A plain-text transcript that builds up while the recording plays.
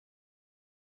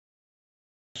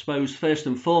suppose first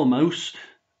and foremost,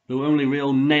 the only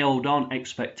real nailed on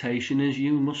expectation is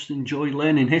you must enjoy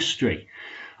learning history.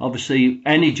 Obviously,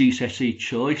 any GCSE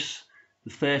choice,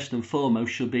 the first and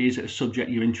foremost should be, is it a subject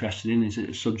you're interested in? Is it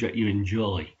a subject you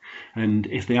enjoy? And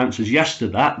if the answer is yes to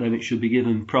that, then it should be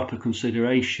given proper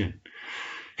consideration.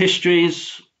 History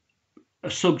is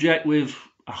a subject with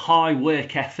a high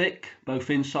work ethic, both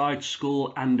inside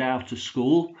school and out of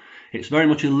school. It's very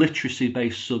much a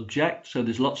literacy-based subject, so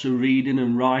there's lots of reading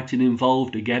and writing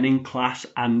involved, again in class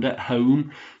and at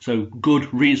home. So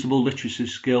good, reasonable literacy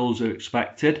skills are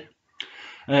expected.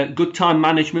 Good time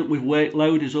management with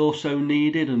workload is also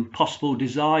needed, and possible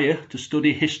desire to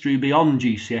study history beyond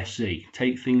GCSE,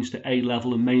 take things to A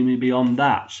level and maybe beyond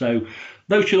that. So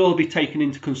those should all be taken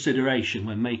into consideration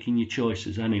when making your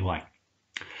choices anyway.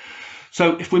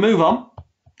 So if we move on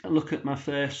and look at my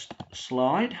first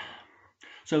slide.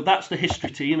 So that's the history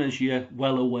team, as you're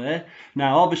well aware.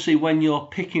 Now, obviously, when you're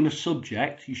picking a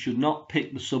subject, you should not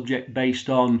pick the subject based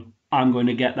on, I'm going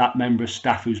to get that member of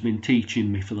staff who's been teaching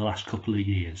me for the last couple of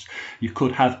years. You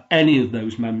could have any of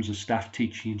those members of staff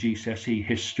teaching you GCSE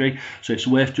history. So it's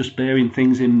worth just bearing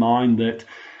things in mind that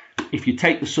if you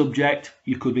take the subject,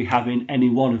 you could be having any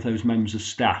one of those members of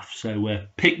staff. So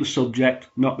pick the subject,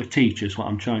 not the teacher, is what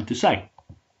I'm trying to say.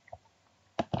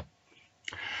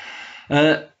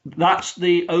 That's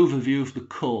the overview of the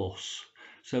course.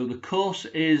 So the course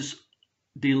is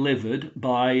delivered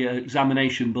by an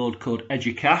examination board called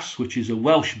EDUCAS, which is a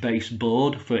Welsh-based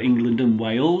board for England and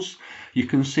Wales. You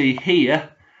can see here,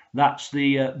 that's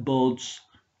the board's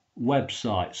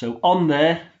website. So on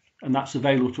there, and that's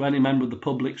available to any member of the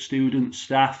public, student,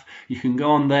 staff. You can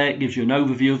go on there, it gives you an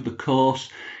overview of the course,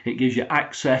 it gives you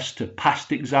access to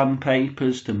past exam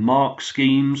papers, to mark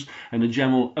schemes, and a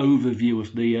general overview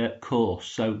of the course.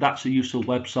 So that's a useful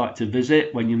website to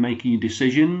visit when you're making your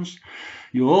decisions.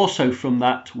 You'll also, from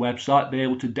that website, be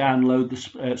able to download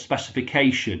the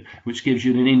specification, which gives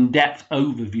you an in-depth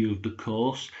overview of the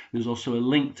course. There's also a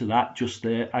link to that just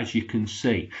there, as you can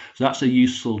see. So that's a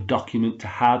useful document to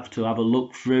have a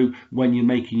look through when you're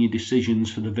making your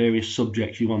decisions for the various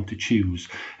subjects you want to choose.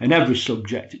 And every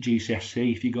subject at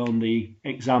GCSE, if you go on the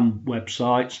exam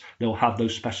websites, they'll have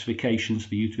those specifications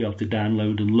for you to be able to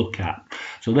download and look at.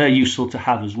 So they're useful to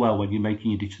have as well when you're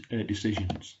making your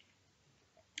decisions.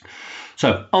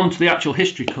 So on to the actual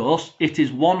history course. It is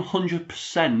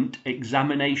 100%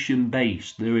 examination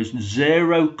based. There is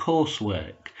zero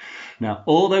coursework. Now,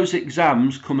 all those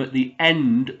exams come at the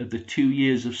end of the 2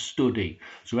 years of study.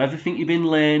 So everything you've been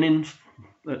learning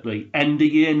at the end of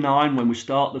year 9, when we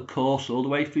start the course, all the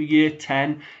way through year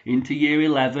 10 into year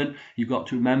 11, you've got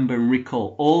to remember and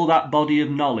recall all that body of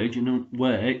knowledge and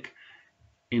work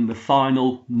in the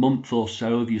final month or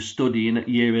so of your studying at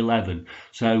year 11.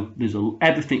 So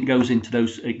everything goes into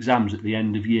those exams at the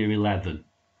end of year 11.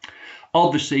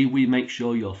 Obviously, we make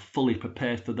sure you're fully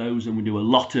prepared for those, and we do a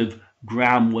lot of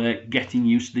groundwork, getting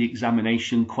used to the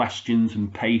examination questions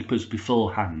and papers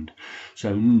beforehand.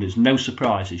 So there's no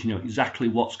surprises. You know exactly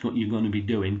what you're going to be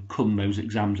doing come those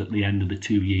exams at the end of the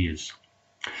 2 years.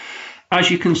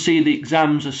 As you can see, the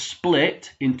exams are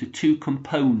split into two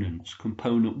components.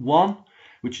 Component 1,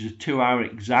 which is a 2-hour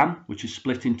exam, which is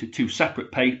split into 2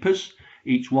 separate papers,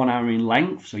 each 1 hour in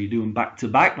length. So you do them back to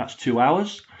back, that's 2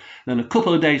 hours. Then a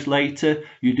couple of days later,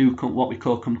 you do what we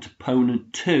call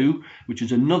component 2, which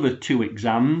is another 2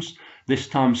 exams, this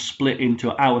time split into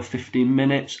an hour 15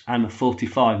 minutes and a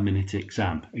 45-minute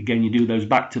exam. Again, you do those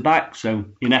back to back, so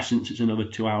in essence, it's another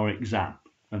 2-hour exam.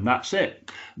 And that's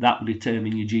it. That will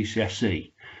determine your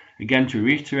GCSE. Again, to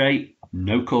reiterate,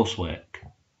 no coursework.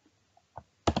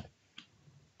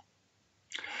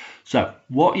 So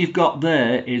what you've got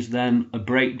there is then a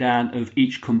breakdown of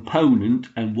each component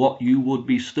and what you would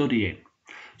be studying.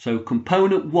 So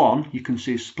component 1, you can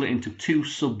see, is split into 2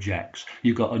 subjects.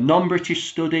 You've got a non-British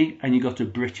study and you've got a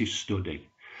British study.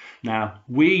 Now,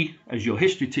 we, as your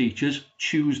history teachers,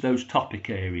 choose those topic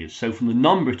areas. So from the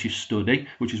non-British study,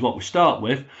 which is what we start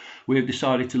with, we've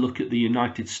decided to look at the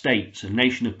United States, a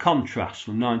nation of contrast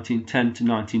from 1910 to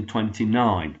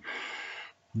 1929.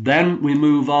 Then we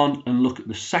move on and look at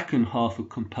the second half of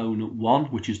component 1,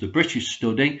 which is the British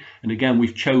study. And again,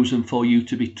 we've chosen for you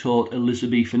to be taught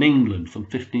Elizabethan England from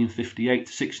 1558 to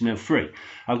 1603.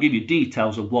 I'll give you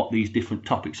details of what these different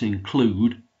topics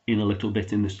include in a little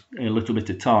bit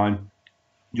of time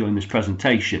during this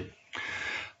presentation.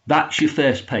 That's your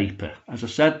first paper. As I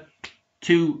said,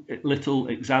 2 little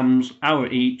exams, hour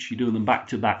each. You do them back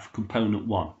to back for component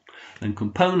 1. Then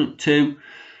component 2,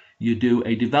 You do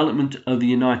a development of the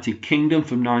United Kingdom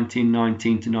from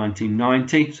 1919 to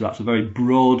 1990, so that's a very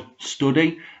broad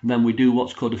study. And then we do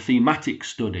what's called a thematic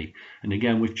study. And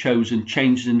again, we've chosen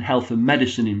changes in health and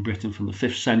medicine in Britain from the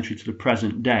 5th century to the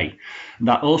present day. And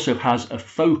that also has a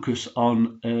focus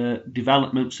on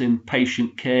developments in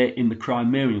patient care in the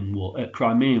Crimean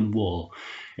War,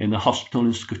 in the hospital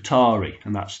in Scutari,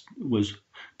 and that was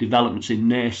developments in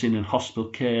nursing and hospital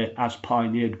care as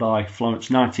pioneered by Florence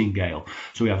Nightingale.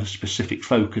 So we have a specific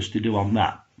focus to do on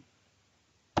that.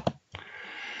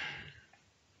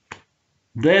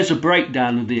 There's a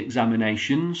breakdown of the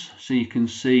examinations. So you can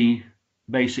see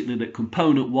basically that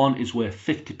component 1 is where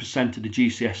 50% of the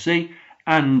GCSE,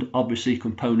 and obviously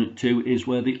component 2 is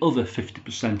where the other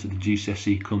 50% of the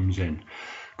GCSE comes in.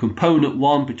 Component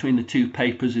 1 between the two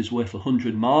papers is worth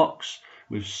 100 marks,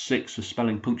 with 6 for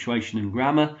spelling, punctuation and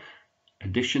grammar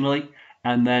additionally.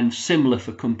 And then similar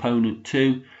for component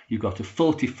 2, you've got a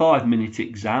 45-minute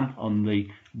exam on the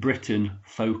Britain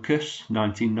focus,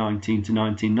 1919 to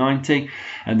 1990,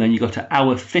 and then you've got an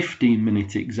hour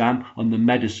 15-minute exam on the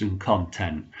medicine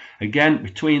content. Again,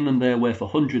 between them they're worth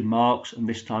 100 marks, and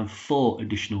this time 4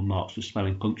 additional marks for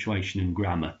spelling, punctuation and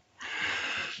grammar.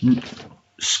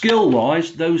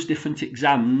 Skill-wise, those different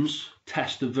exams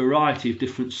test a variety of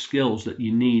different skills that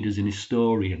you need as an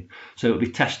historian. So it'll be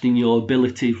testing your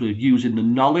ability for using the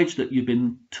knowledge that you've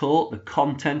been taught, the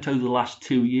content over the last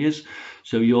 2 years.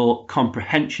 So your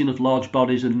comprehension of large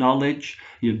bodies of knowledge,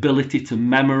 your ability to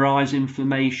memorize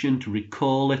information, to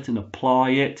recall it and apply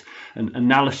it, and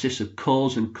analysis of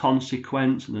cause and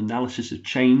consequence, and analysis of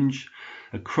change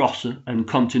across and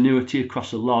continuity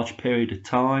across a large period of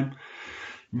time.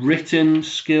 Written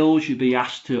skills, you'll be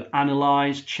asked to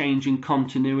analyse change in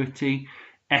continuity,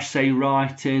 essay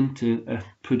writing to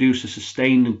produce a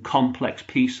sustained and complex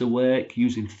piece of work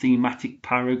using thematic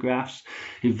paragraphs,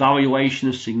 evaluation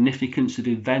of significance of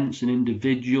events and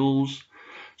individuals.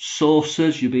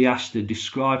 Sources, you'll be asked to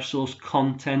describe source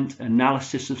content,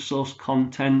 analysis of source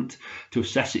content, to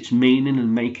assess its meaning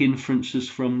and make inferences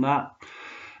from that.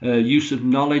 Use of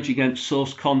knowledge against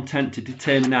source content to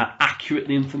determine how accurate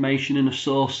the information in a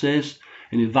source is,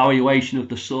 an evaluation of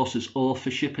the source's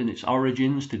authorship and its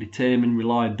origins to determine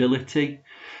reliability.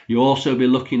 You'll also be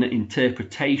looking at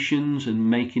interpretations and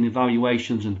making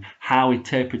evaluations on how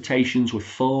interpretations were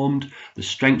formed, the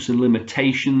strengths and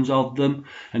limitations of them,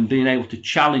 and being able to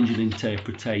challenge an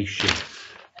interpretation.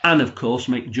 And of course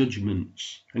make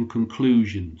judgments and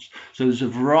conclusions. So there's a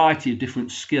variety of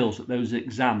different skills that those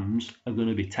exams are going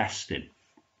to be testing.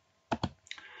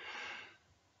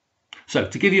 So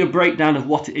to give you a breakdown of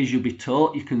what it is you'll be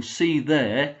taught, you can see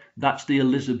there, that's the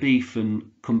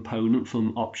Elizabethan component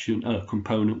from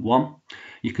component 1.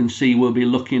 You can see we'll be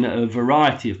looking at a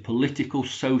variety of political,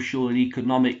 social and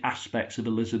economic aspects of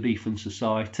Elizabethan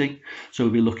society. So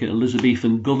we'll be looking at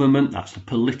Elizabethan government, that's the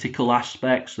political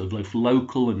aspects of both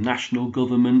local and national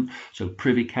government, so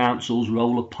privy councils,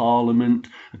 role of parliament,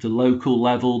 at a local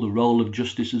level, the role of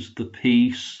justices of the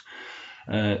peace,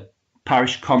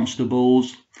 parish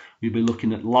constables. We'll be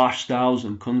looking at lifestyles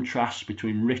and contrasts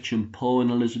between rich and poor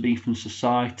in Elizabethan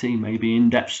society, maybe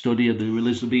in-depth study of the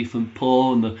Elizabethan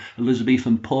poor and the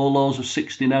Elizabethan poor laws of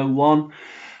 1601.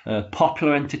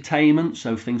 Popular entertainment,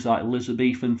 so things like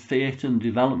Elizabethan theatre and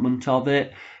development of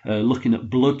it, looking at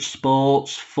blood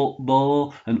sports,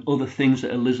 football and other things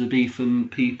that Elizabethan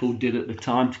people did at the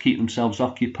time to keep themselves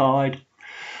occupied.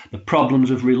 The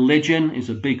problems of religion is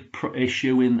a big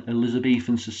issue in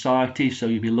Elizabethan society, so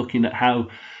you'll be looking at how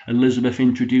Elizabeth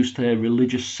introduced her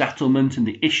religious settlement and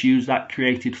the issues that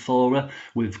created for her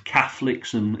with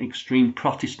Catholics and extreme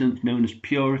Protestants known as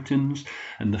Puritans,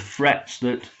 and the threats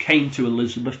that came to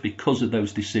Elizabeth because of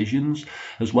those decisions,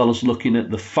 as well as looking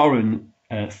at the foreign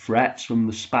threats from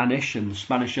the Spanish and the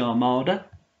Spanish Armada.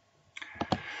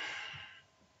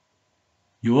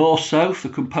 You also, for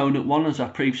component 1, as I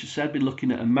previously said, be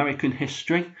looking at American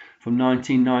history from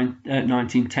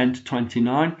 1910 to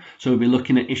 29. So we'll be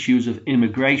looking at issues of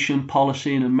immigration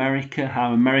policy in America,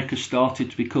 how America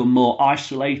started to become more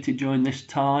isolated during this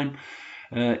time,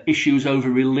 issues over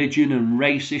religion and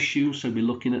race issues. So we'll be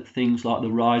looking at things like the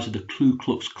rise of the Ku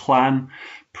Klux Klan,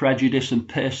 prejudice and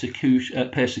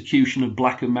persecution of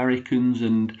Black Americans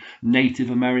and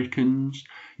Native Americans.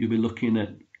 You'll be looking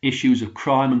at issues of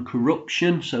crime and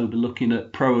corruption, so we'll be looking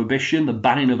at prohibition, the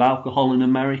banning of alcohol in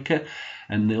America,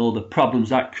 and all the problems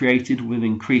that created with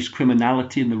increased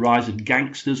criminality and the rise of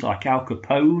gangsters like Al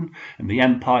Capone and the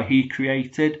empire he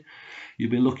created. You'll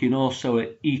be looking also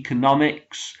at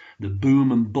economics, the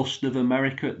boom and bust of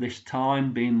America at this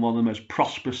time, being one of the most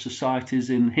prosperous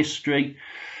societies in history,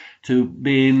 to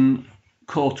being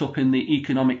caught up in the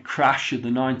economic crash of the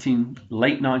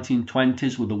late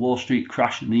 1920s with the Wall Street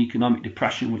crash and the economic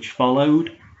depression which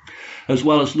followed, as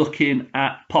well as looking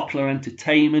at popular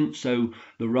entertainment, so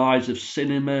the rise of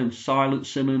cinema and silent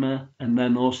cinema, and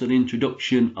then also the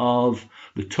introduction of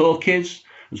the talkies,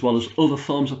 as well as other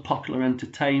forms of popular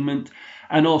entertainment,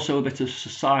 and also a bit of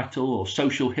societal or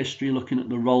social history, looking at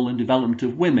the role and development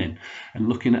of women, and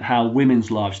looking at how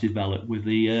women's lives developed with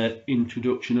the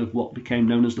introduction of what became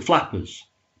known as the flappers.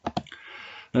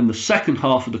 Then the second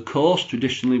half of the course,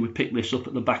 traditionally we pick this up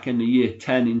at the back end of year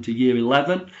 10 into year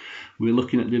 11. We're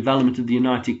looking at the development of the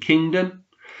United Kingdom.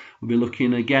 We'll be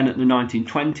looking again at the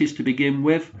 1920s to begin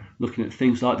with, looking at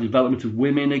things like the development of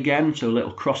women again, so a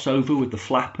little crossover with the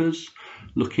flappers.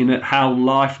 Looking at how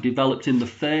life developed in the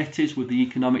 30s with the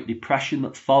economic depression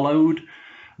that followed,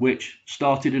 which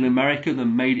started in America,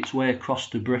 then made its way across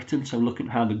to Britain. So looking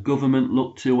at how the government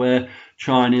looked to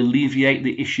try and alleviate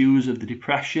the issues of the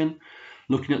depression.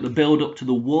 Looking at the build-up to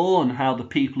the war and how the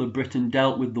people of Britain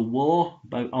dealt with the war,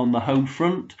 both on the home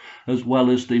front, as well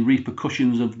as the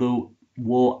repercussions of the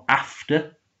war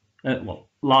after,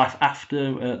 life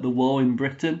after the war in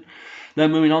Britain.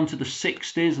 Then moving on to the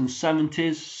 60s and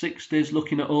 70s, 60s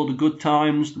looking at all the good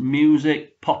times,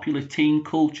 music, popular teen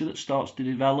culture that starts to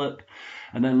develop,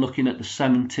 and then looking at the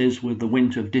 70s with the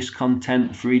winter of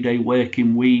discontent, the 3-day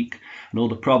working week, and all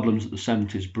the problems that the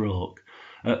 70s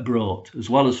brought, as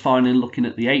well as finally looking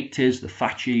at the 80s, the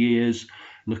Thatcher years,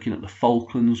 looking at the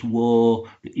Falklands War,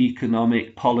 the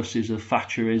economic policies of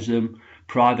Thatcherism,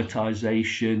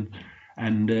 privatisation,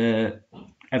 and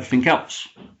everything else.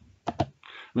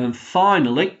 And then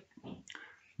finally,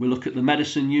 we look at the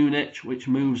medicine unit, which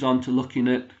moves on to looking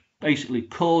at basically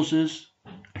causes,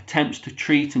 attempts to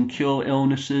treat and cure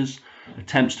illnesses,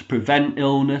 attempts to prevent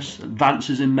illness,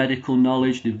 advances in medical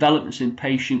knowledge, developments in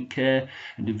patient care,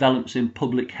 and developments in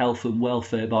public health and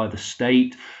welfare by the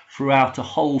state throughout a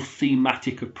whole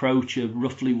thematic approach of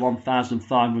roughly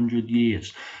 1,500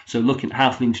 years. So looking at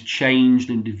how things changed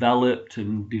and developed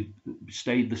and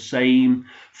stayed the same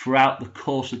throughout the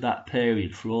course of that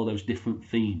period for all those different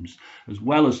themes, as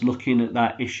well as looking at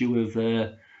that issue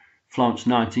of Florence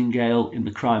Nightingale in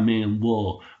the Crimean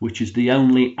War, which is the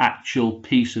only actual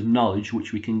piece of knowledge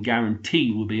which we can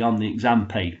guarantee will be on the exam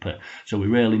paper. So we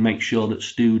really make sure that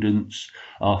students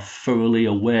are thoroughly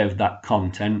aware of that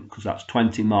content, because that's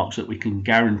 20 marks that we can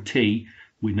guarantee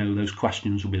we know those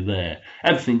questions will be there.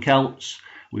 Everything else,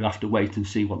 we have to wait and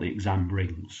see what the exam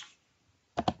brings.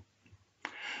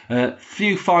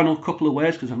 Few final couple of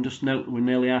ways, because I'm just noting we're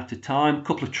nearly out of time. A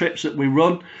couple of trips that we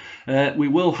run. We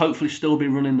will hopefully still be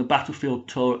running the battlefield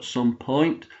tour at some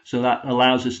point, so that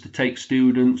allows us to take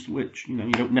students, which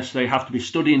you don't necessarily have to be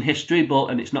studying history,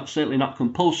 and it's certainly not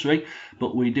compulsory,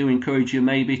 but we do encourage you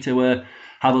maybe to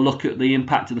have a look at the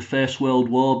impact of the First World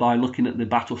War by looking at the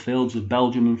battlefields of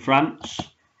Belgium and France.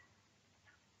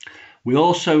 We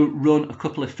also run a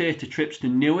couple of theatre trips to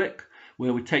Newark,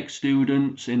 where we take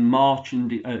students in March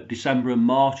and December and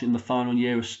March in the final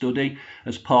year of study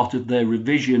as part of their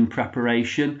revision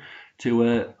preparation to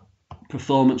a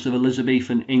performance of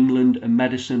Elizabethan England and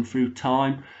medicine through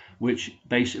time, which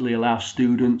basically allows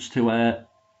students to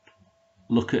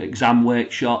look at exam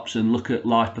workshops and look at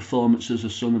live performances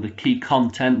of some of the key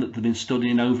content that they've been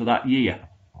studying over that year.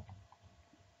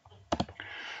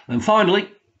 And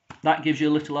finally, that gives you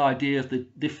a little idea of the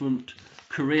different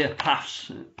career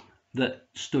paths that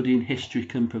studying history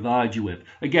can provide you with.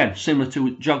 Again, similar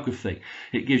to geography,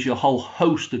 it gives you a whole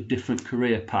host of different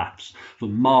career paths,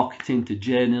 from marketing to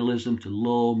journalism to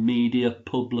law, media,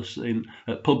 publishing,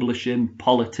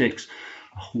 politics.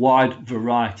 A wide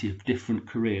variety of different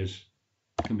careers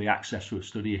can be accessed through a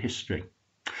study of history.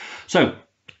 So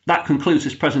that concludes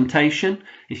this presentation.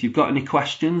 If you've got any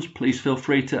questions, please feel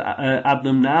free to add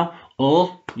them now,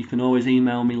 or you can always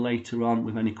email me later on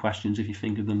with any questions if you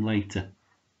think of them later.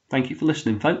 Thank you for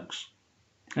listening, folks.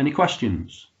 Any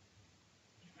questions?